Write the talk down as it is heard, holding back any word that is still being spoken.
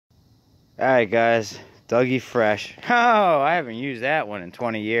Alright guys, Dougie Fresh. Oh, I haven't used that one in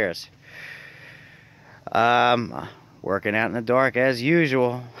 20 years. Working out in the dark as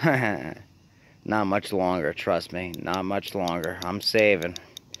usual. Not much longer, trust me. Not much longer. I'm saving.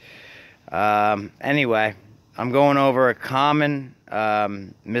 Anyway, I'm going over a common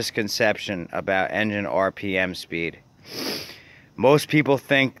misconception about engine RPM speed. Most people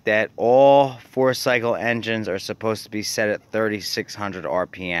think that all 4-cycle engines are supposed to be set at 3,600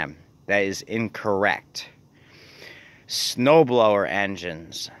 RPM. That is incorrect. Snowblower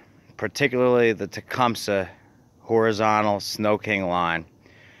engines, particularly the Tecumseh horizontal Snow King line,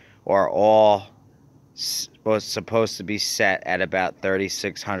 are all supposed to be set at about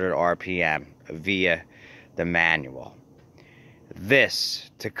 3,600 RPM via the manual.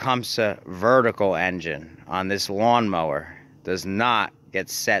 This Tecumseh vertical engine on this lawnmower does not get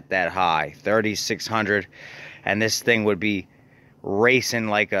set that high, 3,600, and this thing would be racing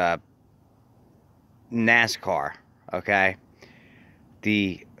like a NASCAR, okay?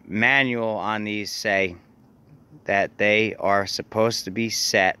 The manual on these say that they are supposed to be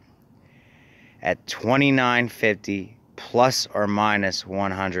set at 2950 plus or minus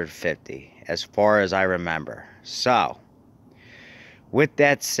 150, as far as I remember. So, with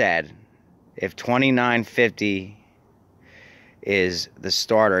that said, if 2950 is the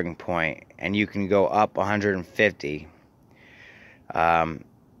starting point and you can go up 150,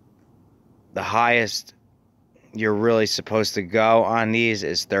 the highest you're really supposed to go on these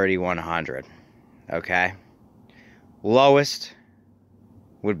is 3,100, okay? Lowest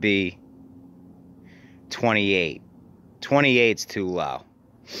would be 28. 28's too low.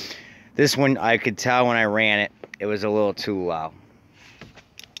 This one, I could tell when I ran it, it was a little too low.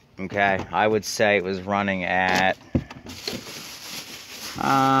 Okay, I would say it was running at,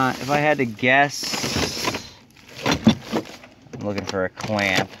 if I had to guess, I'm looking for a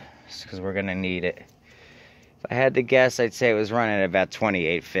clamp, because we're going to need it. If I had to guess, I'd say it was running at about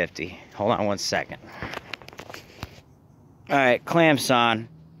 2850. Hold on one second. Alright, clamps on.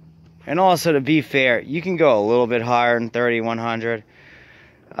 And also, to be fair, you can go a little bit higher than 3,100.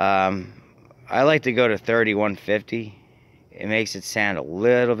 I like to go to 3,150. It makes it sound a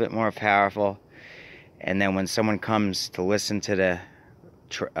little bit more powerful. And then when someone comes to listen to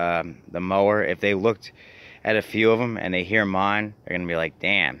the mower, if they looked at a few of them and they hear mine, they're going to be like,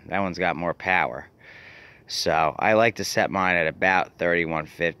 damn, that one's got more power. So I like to set mine at about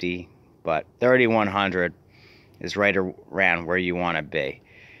 3,150, but 3,100 is right around where you want to be.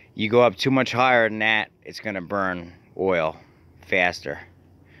 You go up too much higher than that, it's going to burn oil faster,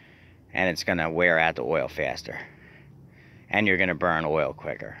 and it's going to wear out the oil faster, and you're going to burn oil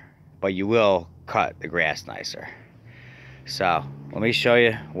quicker, but you will cut the grass nicer. So let me show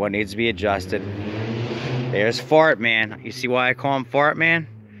you what needs to be adjusted. There's Fart Man. You see why I call him Fart Man?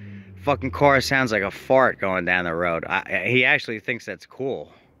 Fucking car sounds like a fart going down the road. He actually thinks that's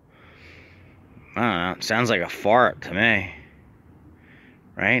cool. I don't know, it sounds like a fart to me.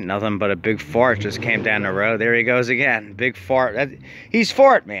 Right? Nothing but a big fart just came down the road. There he goes again. Big fart. He's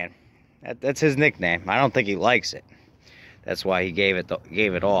Fart Man. That's his nickname. I don't think he likes it. That's why he gave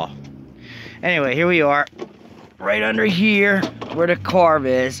it all. Anyway, here we are. Right under here, where the carb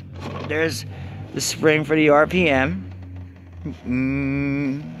is, there's the spring for the RPM.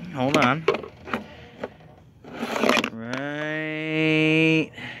 Hold on.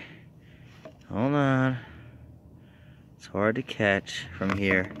 Right. Hold on. It's hard to catch from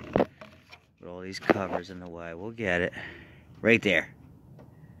here with all these covers in the way. We'll get it. Right there.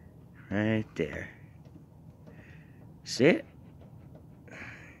 Right there. See it?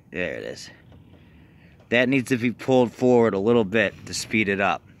 There it is. That needs to be pulled forward a little bit to speed it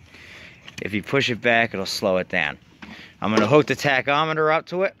up. If you push it back, it'll slow it down. I'm going to hook the tachometer up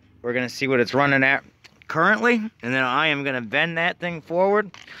to it. We're going to see what it's running at currently, and then I am going to bend that thing forward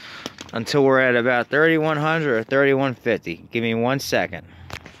until we're at about 3,100 or 3,150. Give me 1 second.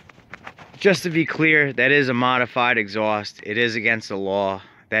 Just to be clear, that is a modified exhaust. It is against the law.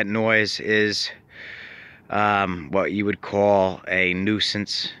 That noise is what you would call a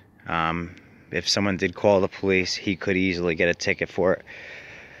nuisance. If someone did call the police, he could easily get a ticket for it.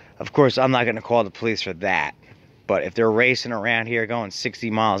 Of course, I'm not going to call the police for that. But if they're racing around here going 60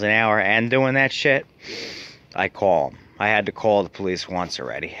 miles an hour and doing that shit, I call them. I had to call the police once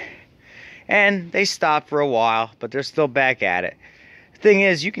already. And they stopped for a while, but they're still back at it. The thing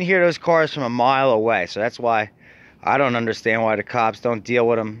is, you can hear those cars from a mile away. So that's why I don't understand why the cops don't deal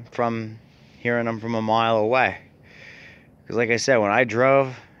with them from hearing them from a mile away. Because like I said, when I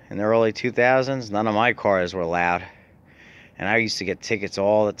drove in the early 2000s, none of my cars were loud. And I used to get tickets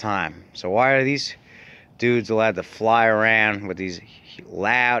all the time. So why are these dudes allowed to fly around with these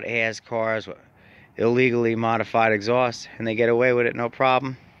loud ass cars with illegally modified exhaust, and they get away with it no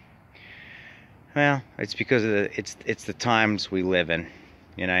problem. Well, it's because of it's the times we live in.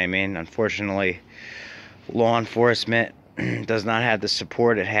 You know what I mean? Unfortunately, law enforcement does not have the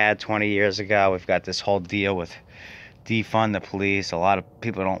support it had 20 years ago. We've got this whole deal with defund the police. A lot of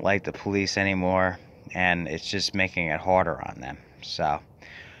people don't like the police anymore, and it's just making it harder on them. So,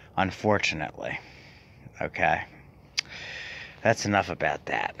 unfortunately, okay, that's enough about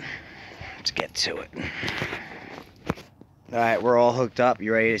that. Let's get to it. All right, we're all hooked up.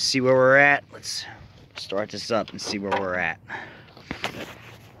 You ready to see where we're at? Let's start this up and see where we're at.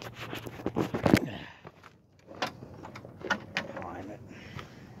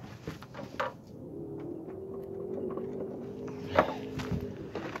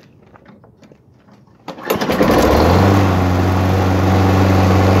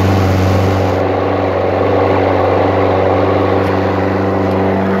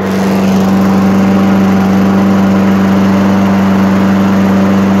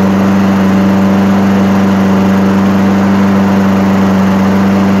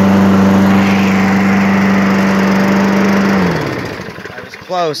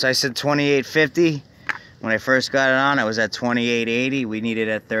 Close. I said 2850 when I first got it on. I was at 2880. We need it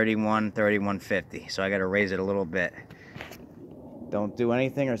at 3150. So I got to raise it a little bit. Don't do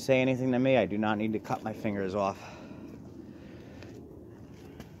anything or say anything to me. I do not need to cut my fingers off.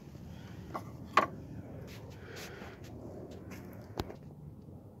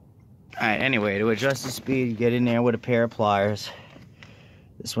 Alright, anyway, to adjust the speed, get in there with a pair of pliers.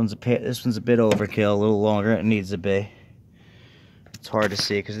 This one's a bit overkill, a little longer than it needs to be. It's hard to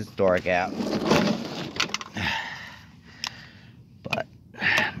see because it's dark out. But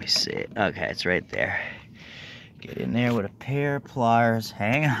let me see it. Okay, it's right there. Get in there with a pair of pliers.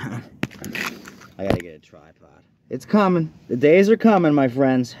 Hang on. I gotta get a tripod. It's coming. The days are coming, my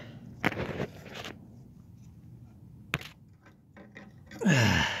friends.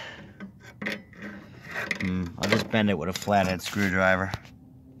 I'll just bend it with a flathead screwdriver.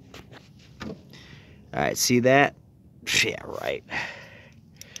 Alright, see that? Yeah, right.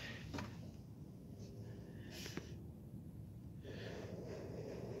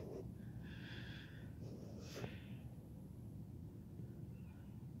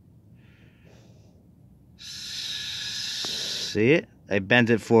 See it? I bent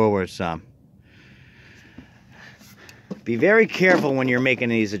it forward some. Be very careful when you're making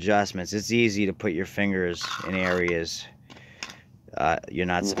these adjustments. It's easy to put your fingers in areas you're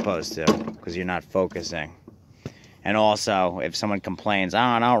not supposed to because you're not focusing. And also, if someone complains,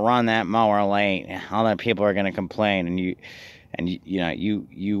 "Oh, don't run that mower late," other people are going to complain, and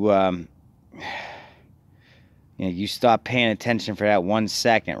you stop paying attention for that 1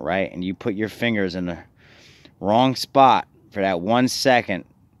 second, right? And you put your fingers in the wrong spot for that 1 second.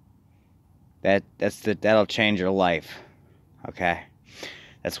 That'll change your life. Okay,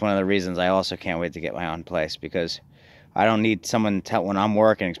 that's one of the reasons I also can't wait to get my own place, because I don't need someone to tell when I'm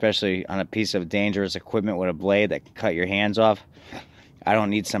working, especially on a piece of dangerous equipment with a blade that can cut your hands off. I don't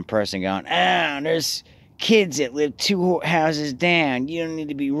need some person going, "Ah, there's kids that live 2 houses down. You don't need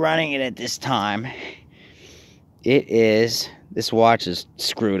to be running it at this time." This watch is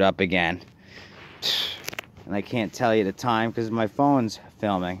screwed up again. And I can't tell you the time because my phone's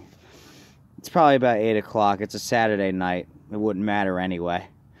filming. It's probably about 8 o'clock. It's a Saturday night. It wouldn't matter anyway.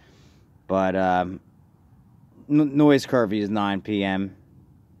 But, noise curfew is 9 p.m.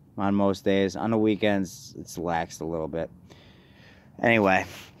 on most days. On the weekends, it's laxed a little bit. Anyway,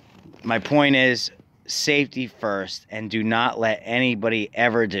 my point is safety first, and do not let anybody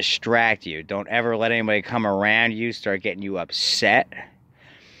ever distract you. Don't ever let anybody come around you, start getting you upset,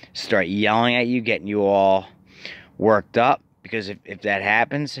 start yelling at you, getting you all worked up, because if that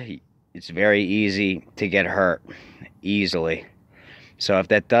happens, it's very easy to get hurt, easily. So if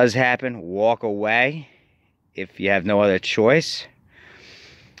that does happen, walk away. If you have no other choice,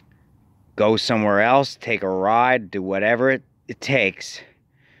 go somewhere else, take a ride, do whatever it takes.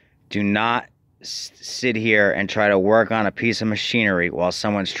 Do not sit here and try to work on a piece of machinery while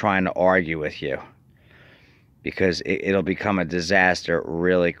someone's trying to argue with you, because it'll become a disaster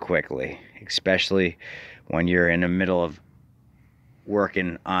really quickly, especially when you're in the middle of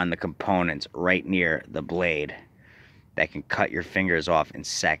working on the components right near the blade that can cut your fingers off in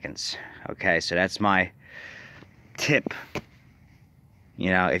seconds. Okay, so that's my tip.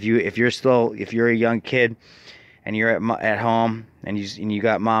 You know, if you're a young kid and you're at home and you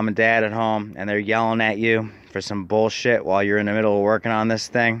got mom and dad at home and they're yelling at you for some bullshit while you're in the middle of working on this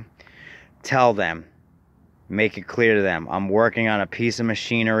thing, tell them, make it clear to them, I'm working on a piece of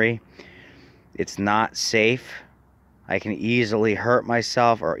machinery. It's not safe. I can easily hurt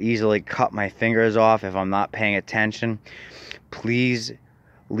myself or easily cut my fingers off if I'm not paying attention. Please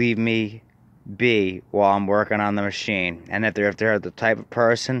leave me be while I'm working on the machine. And if they're the type of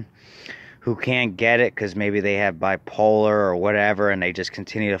person who can't get it because maybe they have bipolar or whatever and they just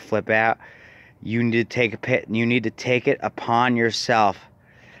continue to flip out, you need to take it upon yourself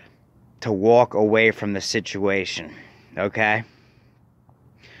to walk away from the situation. Okay?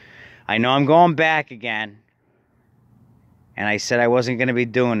 I know I'm going back again, and I said I wasn't going to be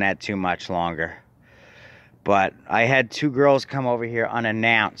doing that too much longer. But I had 2 girls come over here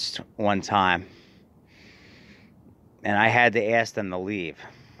unannounced one time, and I had to ask them to leave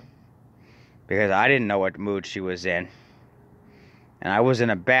because I didn't know what mood she was in, and I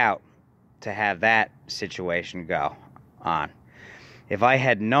wasn't about to have that situation go on. If I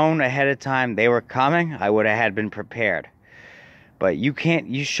had known ahead of time they were coming, I would have been prepared. But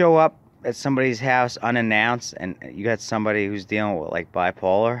you show up at somebody's house unannounced, and you got somebody who's dealing with like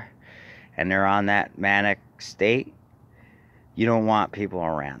bipolar, and they're on that manic state, you don't want people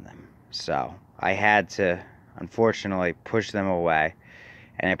around them. So I had to, unfortunately, push them away,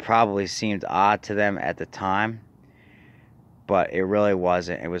 and it probably seemed odd to them at the time, but it really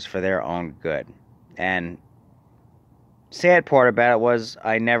wasn't. It was for their own good. And sad part about it was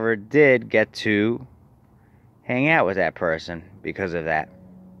I never did get to hang out with that person because of that.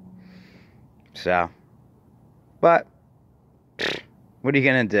 So, but what are you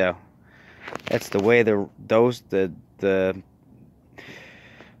gonna do? That's the way the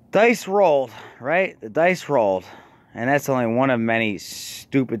dice rolled, right? The dice rolled, and that's only one of many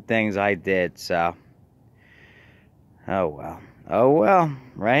stupid things I did. So, oh well,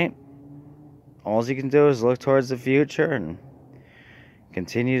 right? All you can do is look towards the future and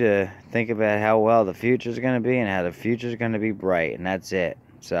continue to think about how well the future is going to be and how the future is going to be bright, and that's it.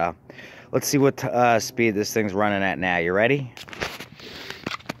 So, let's see what speed this thing's running at now. You ready?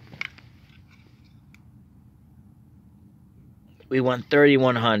 We went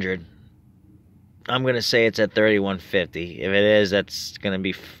 3,100. I'm going to say it's at 3,150. If it is, that's going to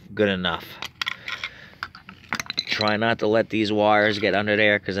be good enough. Try not to let these wires get under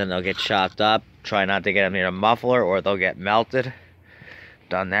there because then they'll get chopped up. Try not to get them near a muffler or they'll get melted.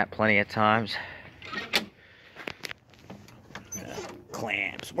 Done that plenty of times.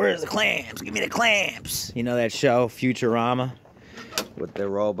 Clamps. Where's the clamps? Give me the clamps. You know that show, Futurama? With the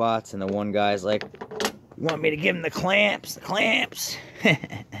robots and the one guy's like, you want me to give him the clamps? The clamps.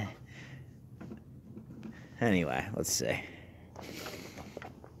 Anyway, let's see.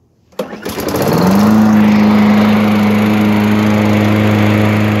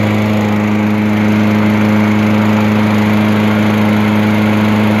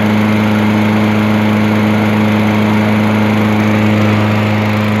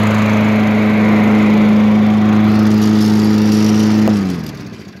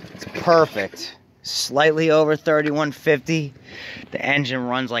 Perfect. Slightly over 3,150. The engine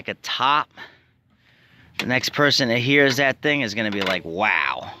runs like a top. The next person that hears that thing is going to be like,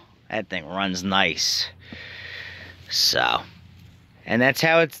 wow, that thing runs nice. So, and that's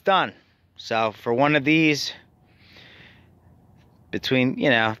how it's done. So for one of these, between,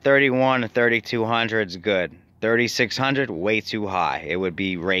 31 and 3,200 is good. 3,600, way too high. It would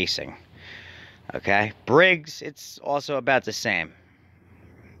be racing. Okay. Briggs, it's also about the same.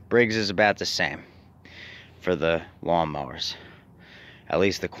 Briggs is about the same for the lawnmowers. At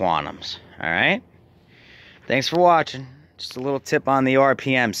least the Quantums. Alright? Thanks for watching. Just a little tip on the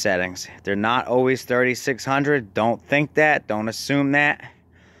RPM settings. They're not always 3,600. Don't think that. Don't assume that.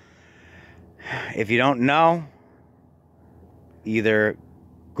 If you don't know, either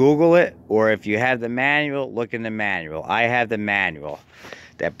Google it, or if you have the manual, look in the manual. I have the manual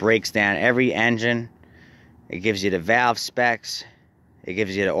that breaks down every engine. It gives you the valve specs. It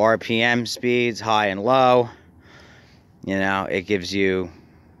gives you the RPM speeds, high and low. It gives you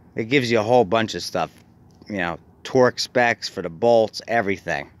a whole bunch of stuff. Torque specs for the bolts,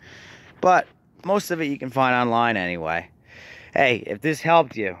 everything. But most of it you can find online anyway. Hey, if this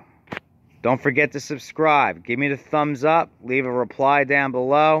helped you, don't forget to subscribe. Give me the thumbs up. Leave a reply down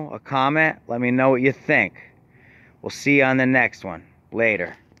below, a comment. Let me know what you think. We'll see you on the next one.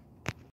 Later.